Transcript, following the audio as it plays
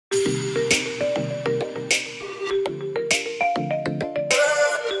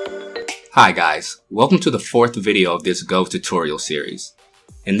Hi guys, welcome to the fourth video of this Go tutorial series.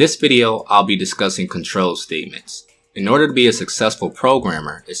 In this video, I'll be discussing control statements. In order to be a successful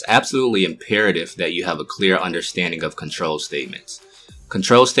programmer, it's absolutely imperative that you have a clear understanding of control statements.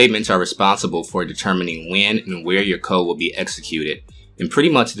 Control statements are responsible for determining when and where your code will be executed, and pretty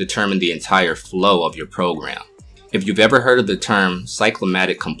much determine the entire flow of your program. If you've ever heard of the term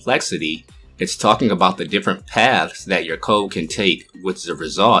cyclomatic complexity, it's talking about the different paths that your code can take, which is a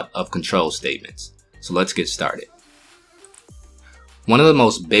result of control statements. So let's get started. One of the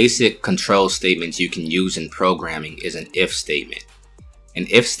most basic control statements you can use in programming is an if statement. An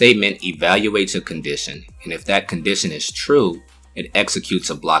if statement evaluates a condition, and if that condition is true, it executes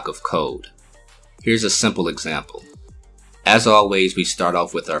a block of code. Here's a simple example. As always, we start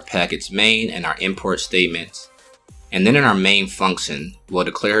off with our package main and our import statements. And then in our main function, we'll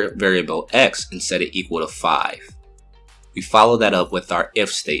declare a variable x and set it equal to 5. We follow that up with our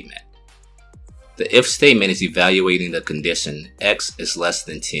if statement. The if statement is evaluating the condition x is less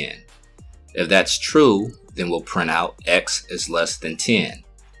than 10. If that's true, then we'll print out x is less than 10.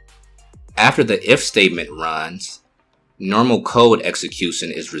 After the if statement runs, normal code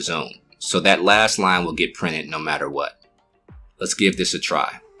execution is resumed. So that last line will get printed no matter what. Let's give this a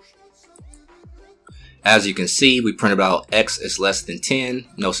try. As you can see, we printed out x is less than 10,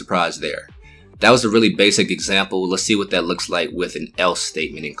 no surprise there. That was a really basic example. Let's see what that looks like with an else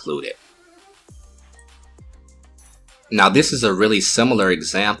statement included. Now this is a really similar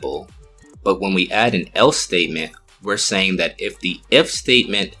example, but when we add an else statement, we're saying that if the if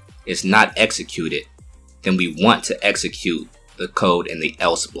statement is not executed, then we want to execute the code in the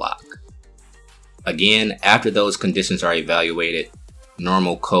else block. Again, after those conditions are evaluated,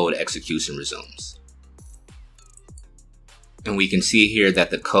 normal code execution resumes. And we can see here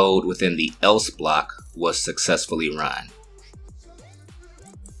that the code within the else block was successfully run.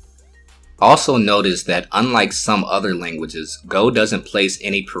 Also notice that unlike some other languages, Go doesn't place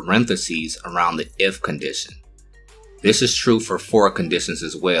any parentheses around the if condition. This is true for for conditions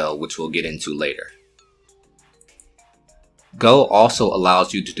as well, which we'll get into later. Go also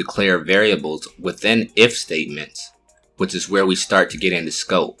allows you to declare variables within if statements, which is where we start to get into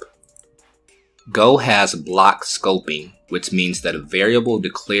scope. Go has block scoping, which means that a variable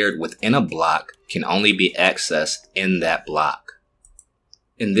declared within a block can only be accessed in that block.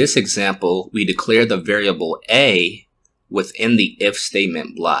 In this example, we declare the variable a within the if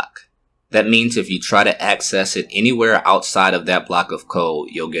statement block. That means if you try to access it anywhere outside of that block of code,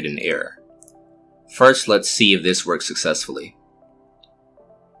 you'll get an error. First, let's see if this works successfully.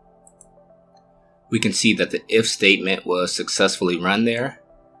 We can see that the if statement was successfully run there.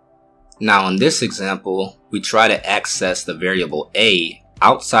 Now in this example, we try to access the variable a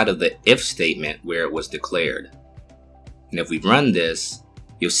outside of the if statement where it was declared. And if we run this,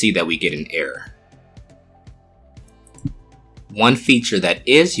 you'll see that we get an error. One feature that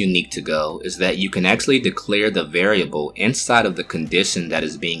is unique to Go is that you can actually declare the variable inside of the condition that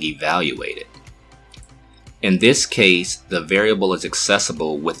is being evaluated. In this case, the variable is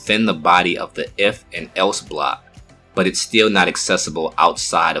accessible within the body of the if and else block, but it's still not accessible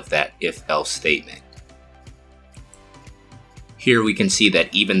outside of that if-else statement. Here we can see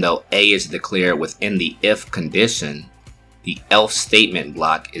that even though a is declared within the if condition, the else statement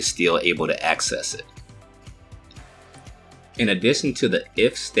block is still able to access it. In addition to the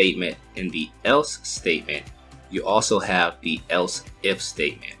if statement and the else statement, you also have the else if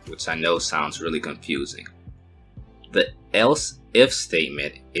statement, which I know sounds really confusing. The else if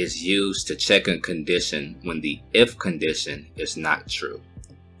statement is used to check a condition when the if condition is not true.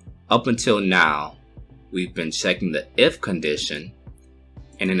 Up until now, we've been checking the if condition,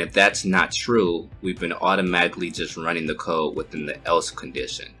 and then if that's not true, we've been automatically just running the code within the else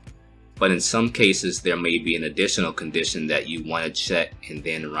condition. But in some cases, there may be an additional condition that you want to check and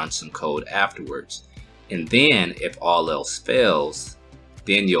then run some code afterwards. And then if all else fails,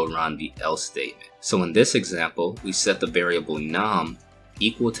 then you'll run the else statement. So in this example, we set the variable num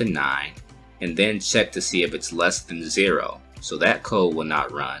equal to 9 and then check to see if it's less than 0. So that code will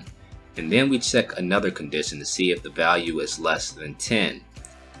not run. And then we check another condition to see if the value is less than 10.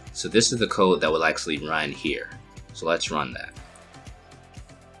 So this is the code that will actually run here. So let's run that.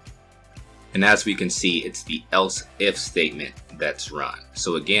 And as we can see, it's the else if statement that's run.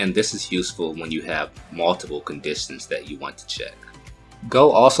 So again, this is useful when you have multiple conditions that you want to check.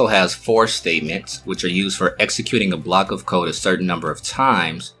 Go also has for statements, which are used for executing a block of code a certain number of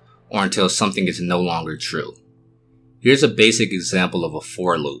times or until something is no longer true. Here's a basic example of a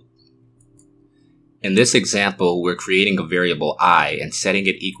for loop. In this example, we're creating a variable I and setting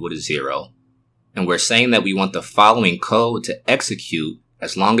it equal to 0. And we're saying that we want the following code to execute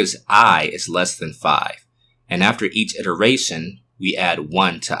as long as I is less than 5. And after each iteration, we add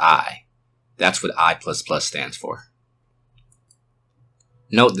 1 to I. That's what I++ stands for.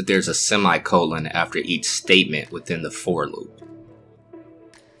 Note that there's a semicolon after each statement within the for loop.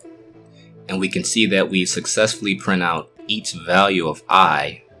 And we can see that we successfully print out each value of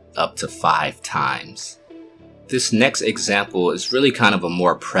I up to 5 times. This next example is really kind of a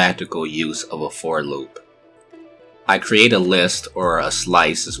more practical use of a for loop. I create a list, or a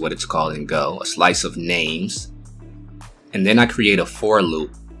slice is what it's called in Go, a slice of names, and then I create a for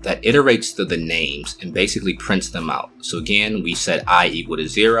loop that iterates through the names and basically prints them out. So again, we set I equal to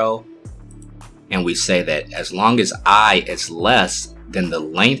 0, and we say that as long as I is less than the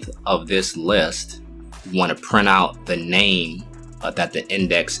length of this list, we want to print out the name that the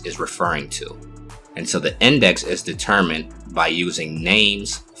index is referring to. And so the index is determined by using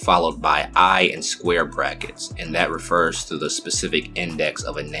names followed by I in square brackets, and that refers to the specific index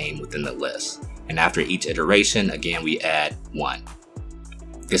of a name within the list. And after each iteration, again, we add 1.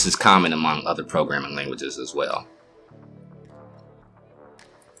 This is common among other programming languages as well.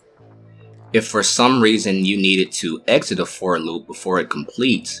 If for some reason you needed to exit a for loop before it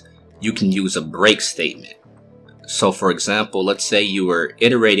completes, you can use a break statement. So for example, let's say you were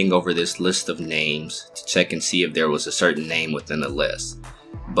iterating over this list of names to check and see if there was a certain name within the list.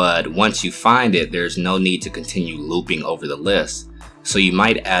 But once you find it, there's no need to continue looping over the list. So you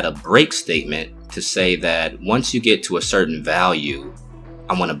might add a break statement to say that once you get to a certain value,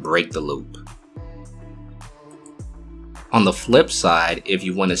 I want to break the loop. On the flip side, if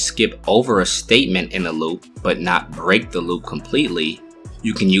you want to skip over a statement in a loop but not break the loop completely,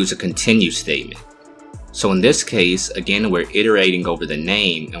 you can use a continue statement. So in this case, again, we're iterating over the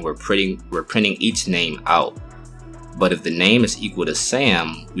name and we're printing each name out. But if the name is equal to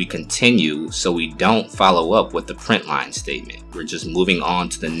Sam, we continue, so we don't follow up with the print line statement. We're just moving on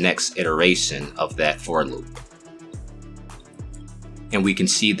to the next iteration of that for loop. And we can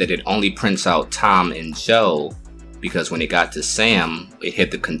see that it only prints out Tom and Joe because when it got to Sam, it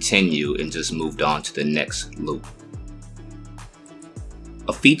hit the continue and just moved on to the next loop.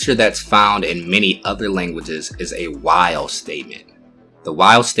 A feature that's found in many other languages is a while statement. The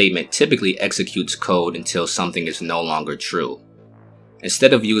while statement typically executes code until something is no longer true.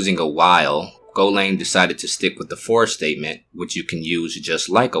 Instead of using a while, Golang decided to stick with the for statement, which you can use just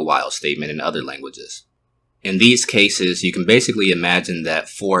like a while statement in other languages. In these cases, you can basically imagine that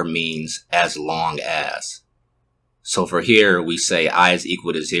for means as long as. So for here, we say I is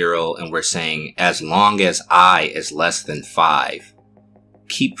equal to 0, and we're saying as long as I is less than 5.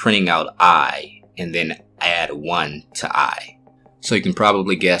 Keep printing out I, and then add 1 to I. So you can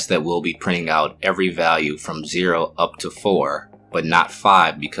probably guess that we'll be printing out every value from 0 up to 4, but not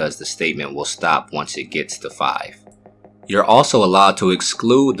 5 because the statement will stop once it gets to 5. You're also allowed to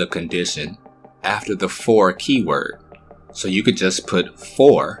exclude the condition after the for keyword. So you could just put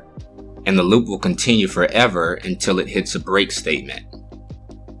for, and the loop will continue forever until it hits a break statement.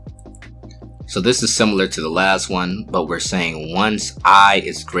 So this is similar to the last one, but we're saying once I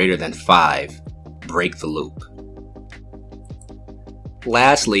is greater than 5, break the loop.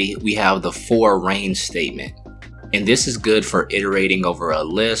 Lastly, we have the for range statement. And this is good for iterating over a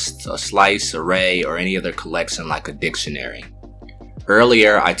list, a slice, array, or any other collection like a dictionary.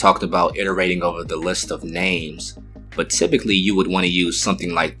 Earlier, I talked about iterating over the list of names, but typically you would want to use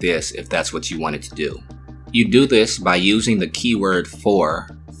something like this if that's what you wanted to do. You do this by using the keyword for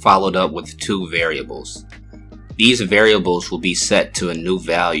followed up with 2 variables. These variables will be set to a new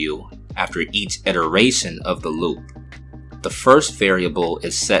value after each iteration of the loop. The first variable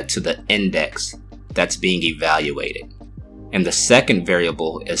is set to the index that's being evaluated, and the second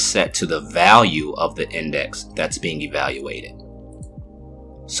variable is set to the value of the index that's being evaluated.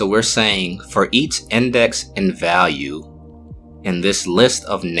 So we're saying for each index and value in this list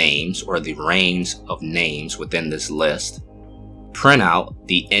of names, or the range of names within this list, print out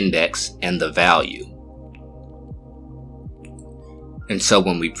the index and the value. And so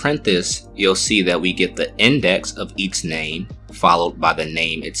when we print this, you'll see that we get the index of each name followed by the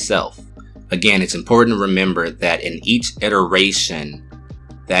name itself. Again, it's important to remember that in each iteration,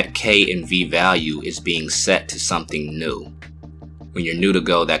 that K and V value is being set to something new. When you're new to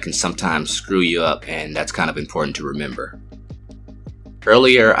Go, that can sometimes screw you up, and that's kind of important to remember.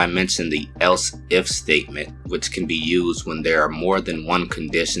 Earlier, I mentioned the else-if statement, which can be used when there are more than one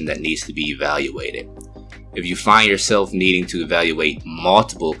condition that needs to be evaluated. If you find yourself needing to evaluate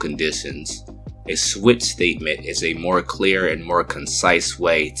multiple conditions, a switch statement is a more clear and more concise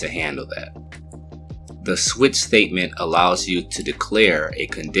way to handle that. The switch statement allows you to declare a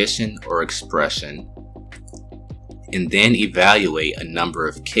condition or expression and then evaluate a number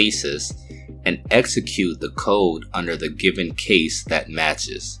of cases and execute the code under the given case that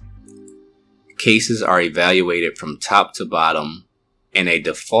matches. Cases are evaluated from top to bottom, and a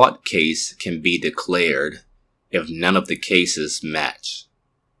default case can be declared if none of the cases match.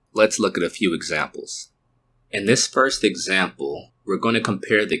 Let's look at a few examples. In this first example, we're going to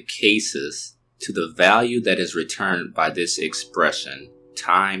compare the cases to the value that is returned by this expression,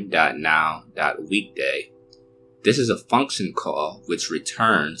 time.now.weekday. This is a function call which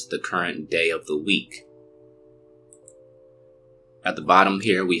returns the current day of the week. At the bottom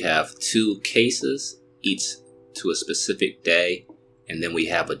here we have two cases, each to a specific day, and then we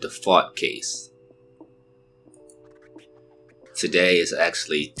have a default case. Today is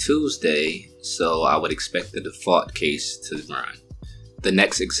actually Tuesday, so I would expect the default case to run. The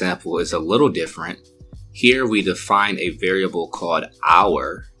next example is a little different. Here we define a variable called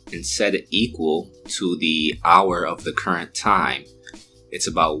hour and set it equal to the hour of the current time. It's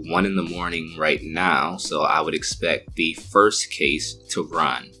about 1 in the morning right now, so I would expect the first case to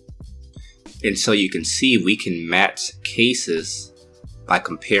run. And so you can see we can match cases by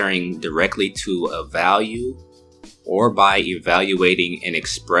comparing directly to a value or by evaluating an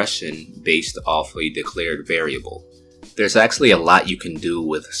expression based off a declared variable. There's actually a lot you can do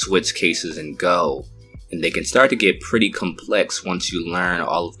with switch cases in Go, and they can start to get pretty complex once you learn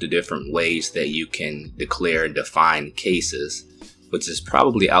all of the different ways that you can declare and define cases, which is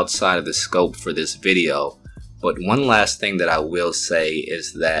probably outside of the scope for this video. But one last thing that I will say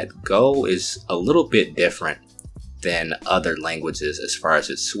is that Go is a little bit different than other languages as far as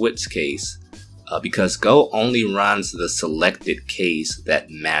its switch case, because Go only runs the selected case that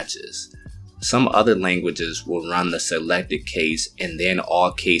matches. Some other languages will run the selected case and then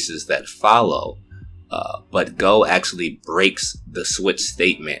all cases that follow, but Go actually breaks the switch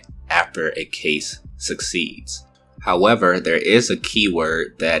statement after a case succeeds. However, there is a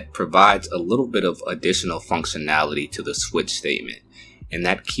keyword that provides a little bit of additional functionality to the switch statement, and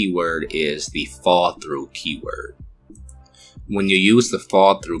that keyword is the fallthrough keyword. When you use the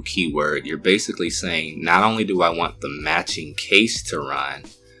fallthrough keyword, you're basically saying, not only do I want the matching case to run,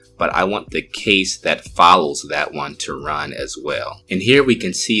 but I want the case that follows that one to run as well. And here we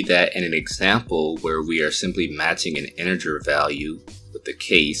can see that in an example where we are simply matching an integer value with the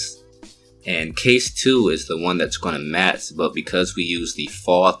case. And case 2 is the one that's going to match, but because we use the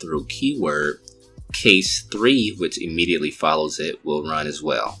fallthrough keyword, case 3, which immediately follows it, will run as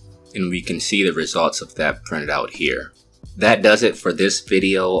well. And we can see the results of that printed out here. That does it for this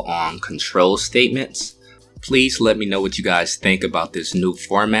video on control statements. Please let me know what you guys think about this new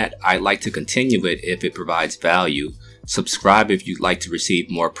format. I'd like to continue it if it provides value. Subscribe if you'd like to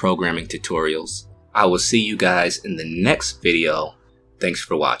receive more programming tutorials. I will see you guys in the next video. Thanks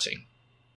for watching.